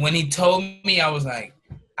 And when he told me, I was like,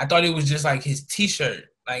 I thought it was just like his t-shirt.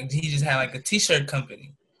 Like he just had like a t-shirt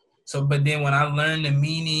company. So, but then when I learned the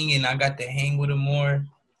meaning and I got to hang with him more,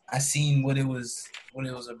 I seen what it was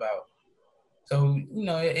about. So,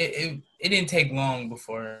 it didn't take long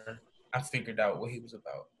before I figured out what he was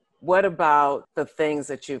about. What about the things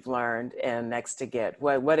that you've learned in Next to Get?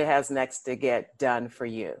 What has Next to Get done for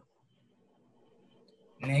you?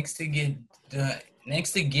 Next to Get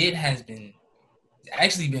has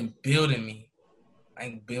actually been building me.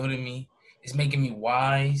 It's making me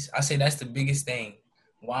wise. I say that's the biggest thing.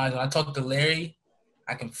 Wise. When I talk to Larry,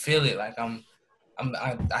 I can feel it. Like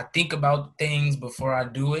I think about things before I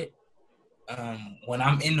do it. When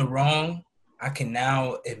I'm in the wrong, I can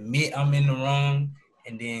now admit I'm in the wrong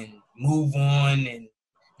and then move on and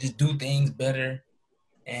just do things better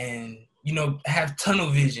and, have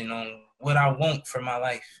tunnel vision on what I want for my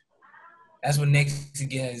life. That's what Next to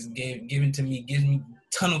Get has given to me, gives me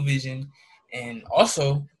tunnel vision. And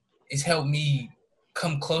also, it's helped me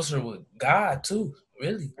come closer with God too,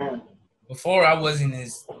 really. Before I wasn't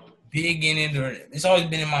as big in it, or it's always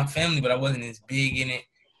been in my family, but I wasn't as big in it.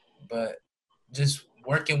 But just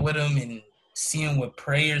working with him and seeing what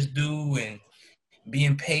prayers do and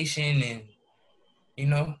being patient and,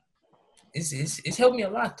 it's helped me a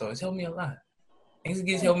lot though. It's helped me a lot.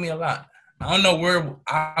 It's helped me a lot. I don't know where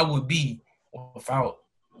I would be without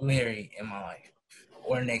Larry in my life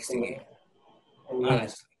or Next to Get,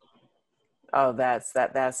 honestly. Oh,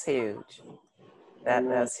 that's huge.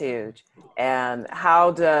 That's huge. And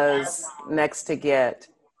how does Next to Get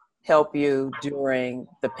help you during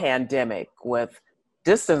the pandemic with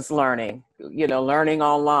distance learning, learning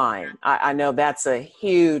online? I know that's a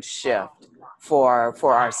huge shift for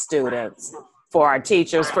our students, for our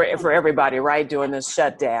teachers, for everybody, right? During this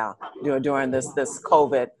shutdown, during this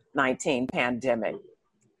COVID-19 pandemic.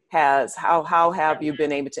 How have you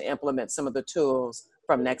been able to implement some of the tools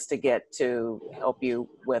from Next to Get to help you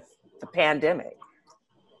with the pandemic?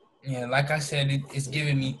 Yeah, like I said, it's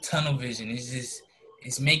giving me tunnel vision.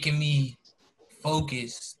 It's making me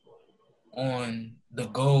focus on the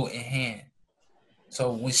goal in hand.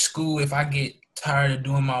 So with school, if I get tired of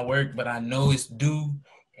doing my work, but I know it's due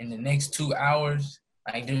in the next 2 hours,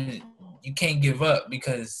 like you can't give up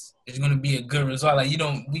because there's gonna be a good result. Like we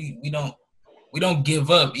don't give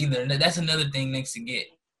up either. And that's another thing Next to Get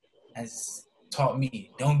has taught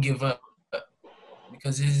me. Don't give up.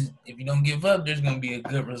 Because if you don't give up, there's gonna be a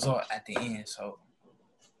good result at the end. So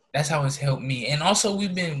that's how it's helped me. And also we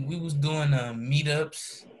was doing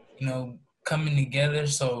meetups, coming together.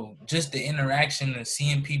 So just the interaction of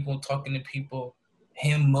seeing people, talking to people,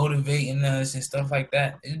 him motivating us and stuff like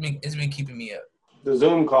that, it's been keeping me up. The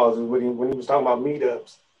Zoom calls is when he was talking about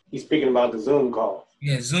meetups. He's speaking about the Zoom calls.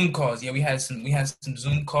 Yeah, Zoom calls. Yeah, we had some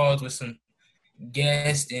Zoom calls with some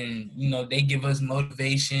guests, and they give us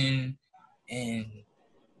motivation. And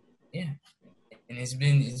yeah, and it's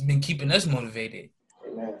been keeping us motivated.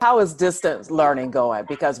 How is distance learning going?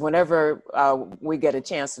 Because whenever we get a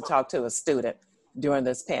chance to talk to a student during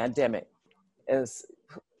this pandemic,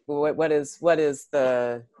 what's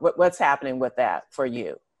happening with that for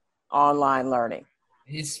you? Online learning.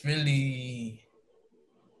 It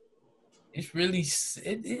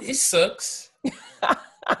sucks.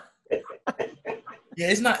 Yeah,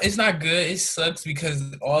 it's not good. It sucks because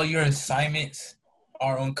all your assignments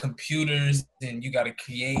are on computers and you got to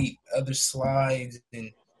create other slides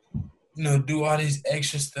and do all this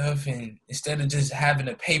extra stuff, and instead of just having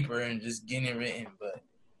a paper and just getting it written. But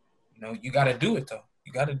you got to do it though.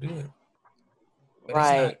 You got to do it. But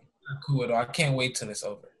right. It's not cool at all. I can't wait till it's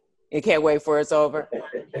over. You can't wait for it's over?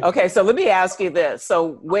 Okay, so let me ask you this.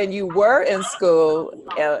 So when you were in school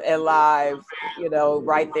and live,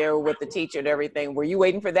 right there with the teacher and everything, were you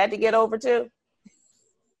waiting for that to get over too?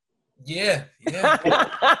 Yeah.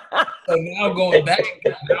 So now going back,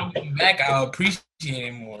 I'll appreciate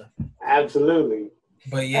it more. Absolutely.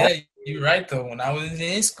 But yeah, you're right though. When I was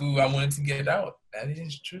in school, I wanted to get out. That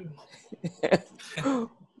is true.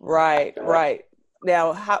 Right.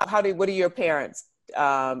 Now, what are your parents?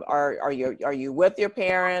 Are you with your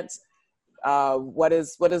parents? What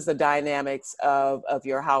is the dynamics of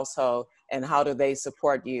your household, and how do they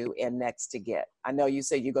support you in Next to Get? I know you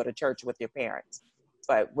say you go to church with your parents,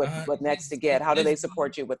 but with Next to Get, how do they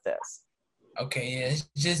support you with this? Okay, yeah, it's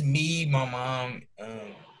just me, my mom,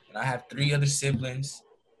 and I have 3 other siblings.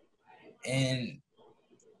 And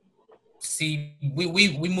see,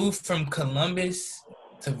 we moved from Columbus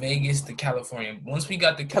to Vegas to California. Once we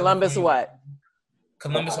got to Columbus, what?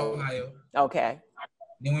 Columbus, Ohio. Okay.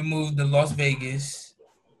 Then we moved to Las Vegas.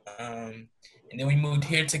 And then we moved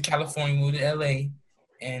here to California, moved to LA,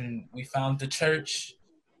 and we found the church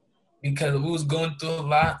because we was going through a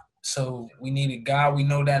lot. So we needed God. We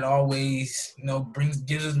know that always,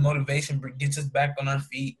 gives us motivation, gets us back on our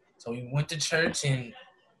feet. So we went to church, and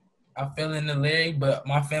I fell into Larry, but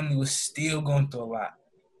my family was still going through a lot.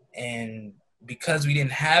 And because we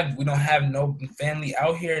don't have no family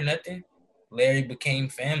out here or nothing, Larry became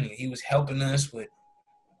family. He was helping us with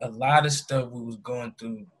a lot of stuff we was going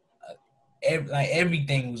through.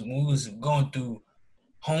 Everything we was going through.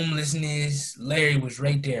 Homelessness, Larry was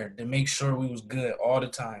right there to make sure we was good all the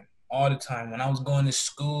time. When I was going to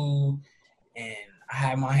school and I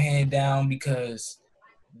had my head down because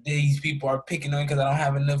these people are picking on me because I don't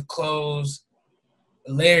have enough clothes,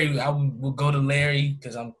 I would go to Larry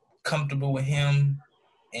because I'm comfortable with him,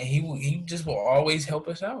 and he just will always help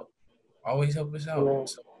us out. So,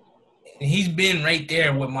 and he's been right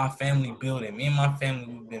there with my family building. Me and my family,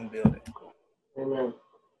 we've been building. Amen.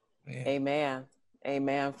 Yeah.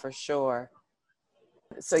 Amen, for sure.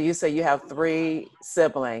 So you say you have 3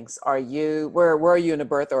 siblings. Where are you in the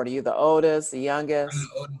birth order? Are you the oldest, the youngest? I'm the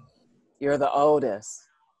oldest. You're the oldest.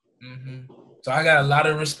 Mm-hmm. So I got a lot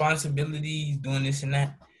of responsibilities doing this and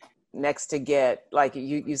that. Next to Get, like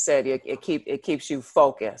you said, it keeps you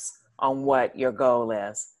focused on what your goal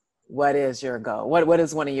is. What is your goal? What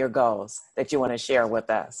is one of your goals that you want to share with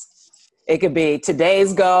us? It could be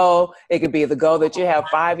today's goal. It could be the goal that you have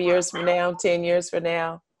 5 years from now, 10 years from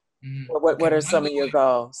now. Mm-hmm. What are some of your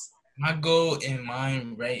goals? My goal in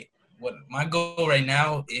mind, right? My goal right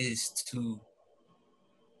now is to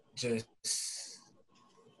just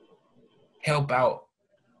help out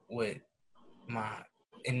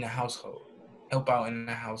in the household.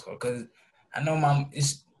 Because I know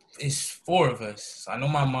it's 4 of us. So I know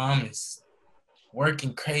my mom is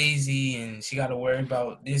working crazy and she got to worry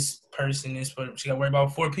about this person. She got to worry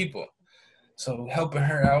about 4 people. So helping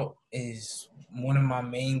her out is one of my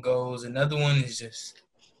main goals. Another one is just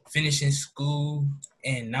finishing school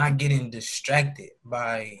and not getting distracted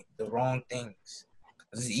by the wrong things.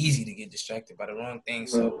 It's easy to get distracted by the wrong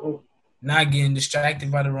things. So not getting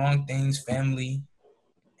distracted by the wrong things, family,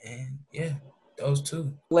 and yeah, those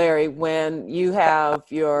two. Larry, when you have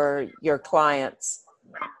your clients,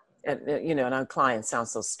 and and client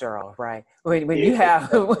sounds so sterile, right? When you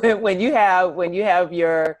have when you have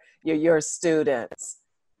your students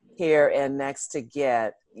here and Next to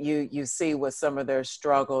Get, you see what some of their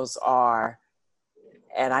struggles are,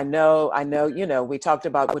 and I know we talked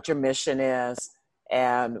about what your mission is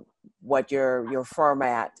and what your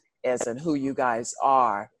format is and who you guys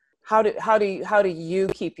are. How do you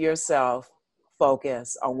keep yourself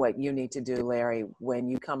focused on what you need to do, Larry, when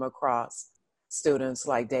you come across students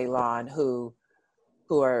like Daylon who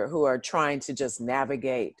are trying to just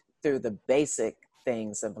navigate through the basic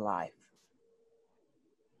things of life?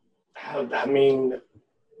 I mean,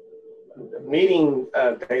 meeting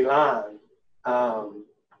Daylon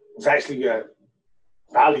was actually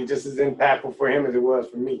probably just as impactful for him as it was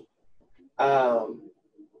for me.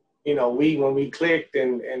 When we clicked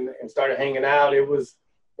and started hanging out, it was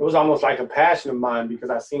almost like a passion of mine because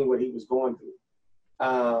I seen what he was going through,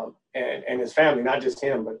 and his family, not just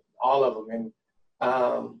him, but all of them. And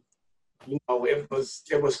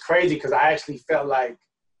it was crazy because I actually felt like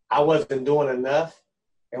I wasn't doing enough.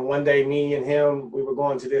 And one day, me and him, we were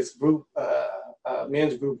going to this group,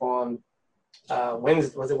 men's group on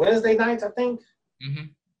Wednesday. Was it Wednesday nights? I think.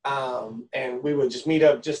 Mm-hmm. And we would just meet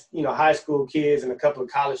up, high school kids and a couple of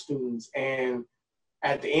college students. And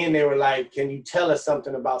at the end, they were like, "Can you tell us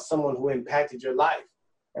something about someone who impacted your life?"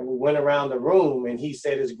 And we went around the room, and he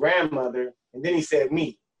said his grandmother, and then he said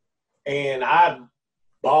me. And I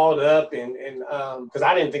balled up, and because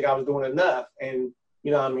I didn't think I was doing enough. And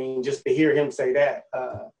just to hear him say that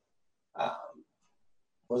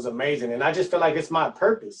was amazing. And I just feel like it's my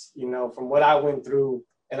purpose, from what I went through,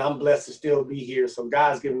 and I'm blessed to still be here. So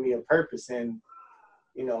God's given me a purpose. And,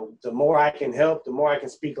 the more I can help, the more I can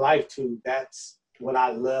speak life to, that's what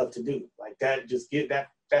I love to do. Like that,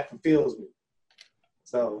 that fulfills me.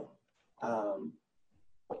 So,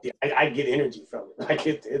 I get energy from it. Like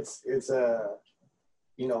it's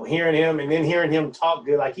hearing him and then hearing him talk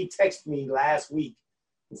good. Like he texted me last week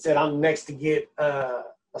and said, "I'm next to get a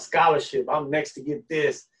scholarship. I'm next to get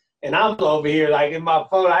this." And I'm over here like in my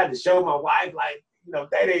phone. I had to show my wife like,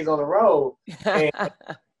 days on the road. And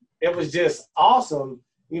it was just awesome,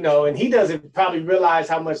 and he doesn't probably realize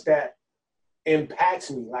how much that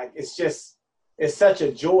impacts me. Like it's such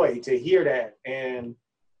a joy to hear that. And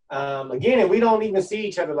again, we don't even see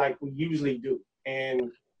each other like we usually do.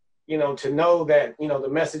 And, to know that, the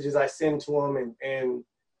messages I send to him and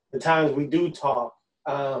the times we do talk,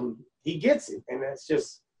 he gets it. And that's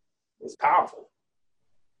it's powerful.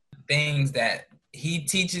 Things that he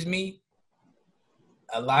teaches me,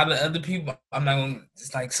 a lot of other people, I'm not going to,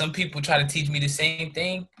 it's like some people try to teach me the same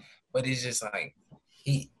thing, but it's just like,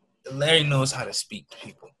 Larry knows how to speak to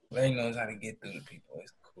people. Larry knows how to get through to people.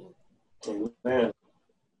 It's cool. Amen.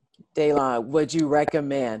 Daylon, would you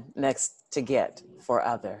recommend Next to Get for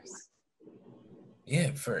others?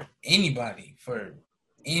 Yeah, for anybody.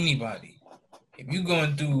 If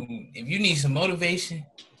you need some motivation,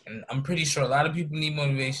 and I'm pretty sure a lot of people need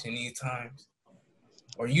motivation in these times,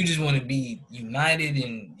 or you just want to be united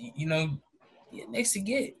and, Next to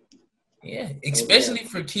Get. Yeah, especially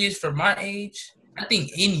for kids for my age. I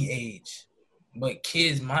think any age, but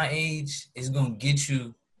kids my age is going to get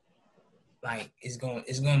you, like, it's going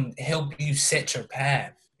to help you set your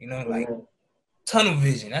path, like tunnel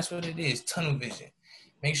vision. That's what it is, tunnel vision.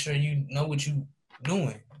 Make sure you know what you're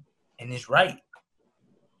doing and it's right.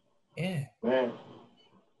 Yeah. Man.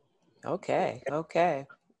 Okay.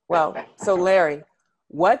 Well, so Larry,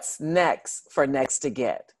 what's next for Next to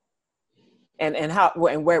Get? And how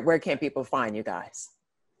and where can people find you guys?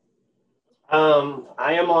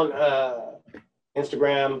 I am on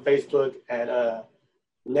Instagram, Facebook at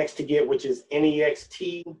Next to Get, which is NEXT,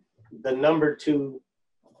 2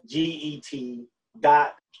 GET.N2G,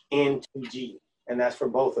 and that's for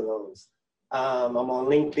both of those. I'm on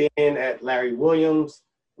LinkedIn at Larry Williams.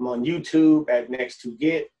 I'm on YouTube at Next to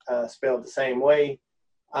Get, spelled the same way.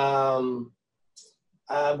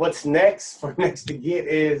 What's next for Next to Get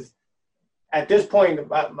is, at this point,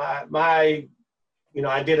 I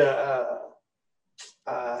did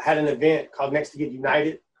had an event called Next to Get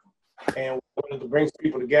United, and we wanted to bring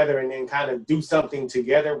people together and then kind of do something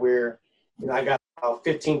together where, I got about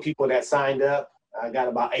 15 people that signed up. I got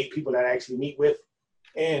about 8 people that I actually meet with,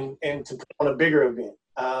 and to put on a bigger event.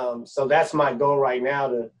 So that's my goal right now,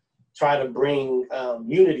 to try to bring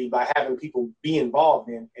unity by having people be involved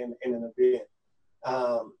in an event.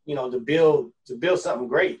 to build something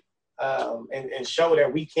great, and show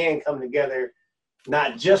that we can come together,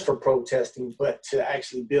 not just for protesting, but to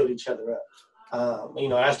actually build each other up.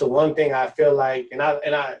 That's the one thing I feel like, and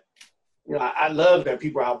I love that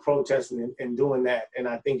people are out protesting and doing that, and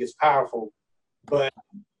I think it's powerful. But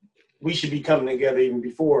we should be coming together even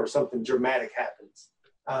before something dramatic happens,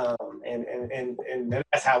 and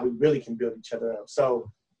that's how we really can build each other up.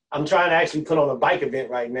 So I'm trying to actually put on a bike event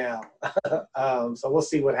right now, so we'll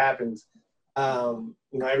see what happens.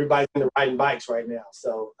 Everybody's into riding bikes right now,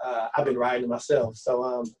 so I've been riding myself.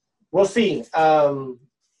 So we'll see.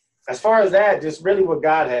 As far as that, just really what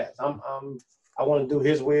God has. I want to do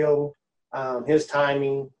His will, His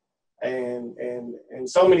timing, and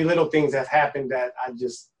so many little things have happened that I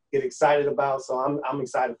just get excited about. So I'm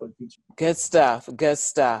excited for the future. Good stuff. Good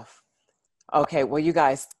stuff. Okay. Well, you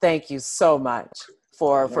guys, thank you so much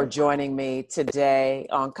for joining me today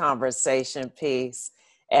on Conversation Piece.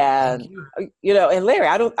 And and Larry,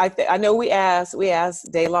 I know we asked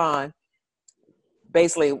Daylon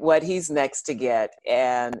basically what he's next to get,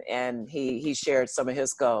 and he shared some of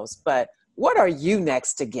his goals. But what are you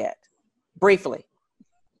next to get? Briefly.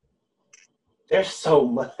 There's so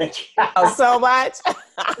much. Oh, so much.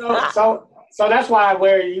 so that's why I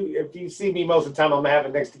wear if you see me most of the time, I'm gonna have a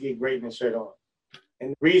Next to Get Greatness shirt on.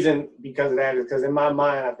 And the reason because of that is because in my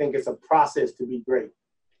mind, I think it's a process to be great.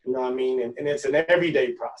 You know what I mean? And it's an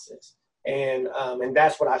everyday process. And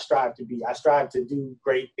that's what I strive to be. I strive to do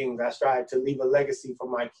great things. I strive to leave a legacy for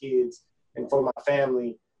my kids and for my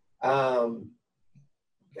family. I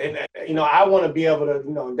want to be able to,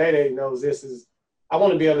 and Day knows this is, I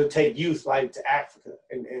want to be able to take youth like to Africa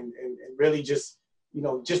and really just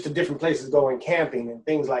to different places going camping and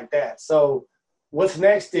things like that. So what's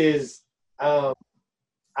next is, I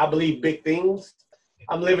believe big things.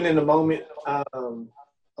 I'm living in the moment,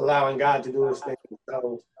 allowing God to do His thing.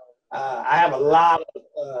 So I have a lot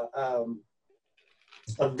of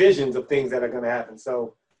visions of things that are going to happen.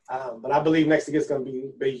 So, but I believe Next to Get's going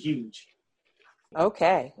to be huge.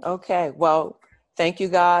 Okay. Well, thank you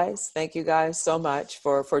guys. Thank you guys so much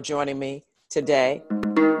for joining me today.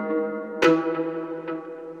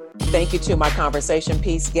 Thank you to my Conversation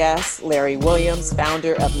Piece guest, Larry Williams,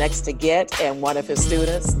 founder of Next to Get, and one of his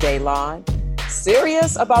students, Daylon.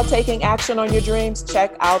 Serious about taking action on your dreams?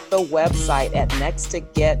 Check out the website at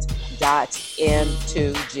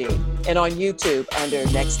nexttoget.n2g and on YouTube under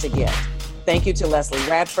Next to Get. Thank you to Leslie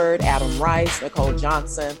Radford, Adam Rice, Nicole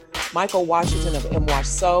Johnson, Michael Washington of MWash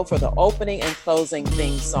Soul for the opening and closing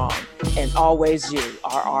theme song. And always you,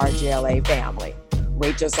 our RJLA family.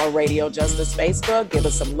 Reach us on Radio Justice Facebook. Give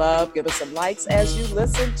us some love. Give us some likes as you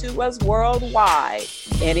listen to us worldwide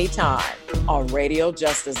anytime on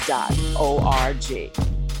radiojustice.org.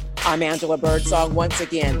 I'm Angela Birdsong. Once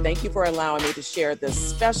again, thank you for allowing me to share this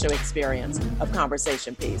special experience of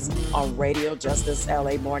Conversation Piece on Radio Justice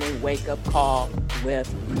LA Morning Wake Up Call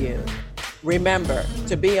with you. Remember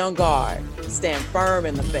to be on guard, stand firm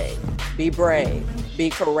in the faith, be brave, be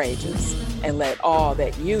courageous, and let all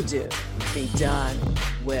that you do be done